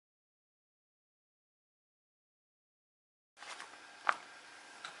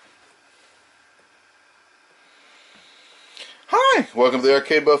Hi, welcome to the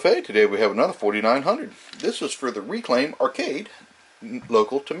Arcade Buffet. Today we have another 4900. This is for the Reclaim Arcade,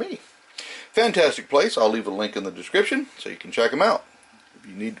 local to me. Fantastic place. I'll leave a link in the description so you can check them out. If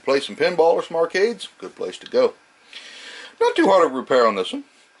you need to play some pinball or some arcades, good place to go. Not too hard to repair on this one.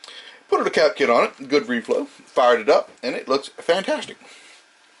 Put a cap kit on it, good reflow, fired it up, and it looks fantastic.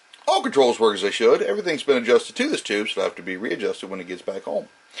 All controls work as they should. Everything's been adjusted to this tube, so it'll have to be readjusted when it gets back home.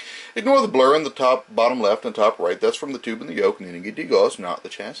 Ignore the blur in the top, bottom left and top right. That's from the tube and the yoke, and any degauss, not the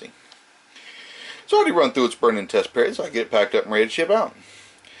chassis. It's already run through its burn-in test period, so I get it packed up and ready to ship out.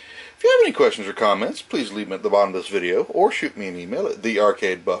 If you have any questions or comments, please leave them at the bottom of this video, or shoot me an email at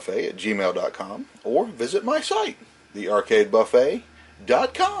thearcadebuffet@gmail.com, or visit my site,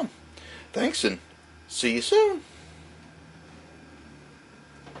 thearcadebuffet.com. Thanks, and see you soon.